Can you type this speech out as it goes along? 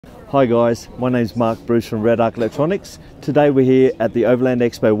Hi guys, my name's Mark Bruce from REDARC Electronics. Today we're here at the Overland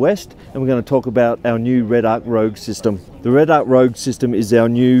Expo West and we're going to talk about our new REDARC Rogue system. The REDARC Rogue system is our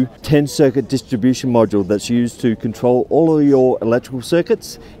new 10-circuit distribution module that's used to control all of your electrical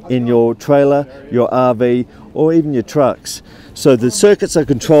circuits in your trailer, your RV or even your trucks. So the circuits are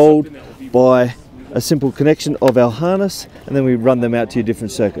controlled by a simple connection of our harness, and then we run them out to your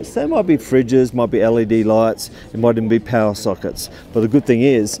different circuits. They might be fridges, might be LED lights, it might even be power sockets. But the good thing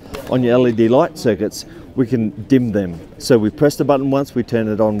is, on your LED light circuits, we can dim them. So we press the button once, we turn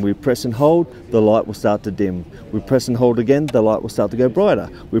it on, we press and hold, the light will start to dim. We press and hold again, the light will start to go brighter.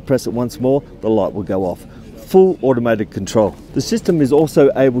 We press it once more, the light will go off. Full automated control. The system is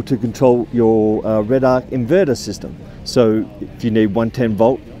also able to control your REDARC inverter system. So if you need 110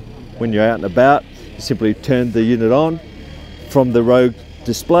 volt when you're out and about, simply turn the unit on from the Rogue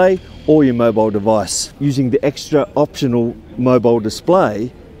display or your mobile device. Using the extra optional mobile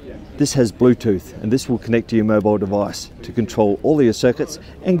display, this has Bluetooth and this will connect to your mobile device to control all of your circuits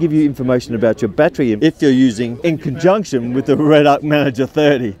and give you information about your battery if you're using in conjunction with the REDARC Manager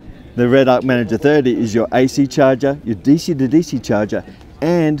 30. The REDARC Manager 30 is your AC charger, your DC to DC charger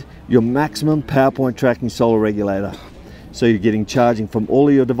and your maximum power point tracking solar regulator. So you're getting charging from all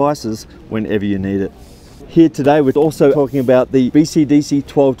of your devices whenever you need it. Here today we're also talking about the BCDC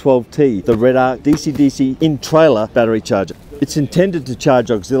 1212T, the REDARC DC-DC in-trailer battery charger. It's intended to charge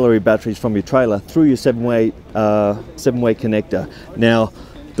auxiliary batteries from your trailer through your seven-way connector. Now,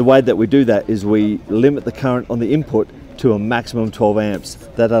 the way that we do that is we limit the current on the input to a maximum 12 amps.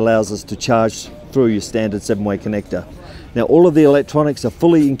 That allows us to charge through your standard 7-way connector. Now, all of the electronics are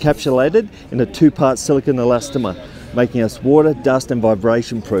fully encapsulated in a 2-part silicon elastomer, making us water, dust and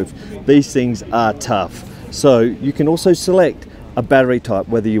vibration proof. These things are tough. So you can also select a battery type,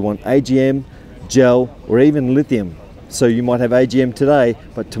 whether you want AGM, gel or even lithium. So you might have AGM today,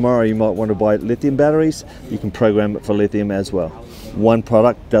 but tomorrow you might want to buy lithium batteries. You can program it for lithium as well. One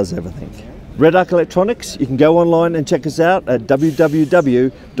product does everything. REDARC Electronics, you can go online and check us out at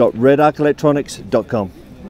www.redarcelectronics.com.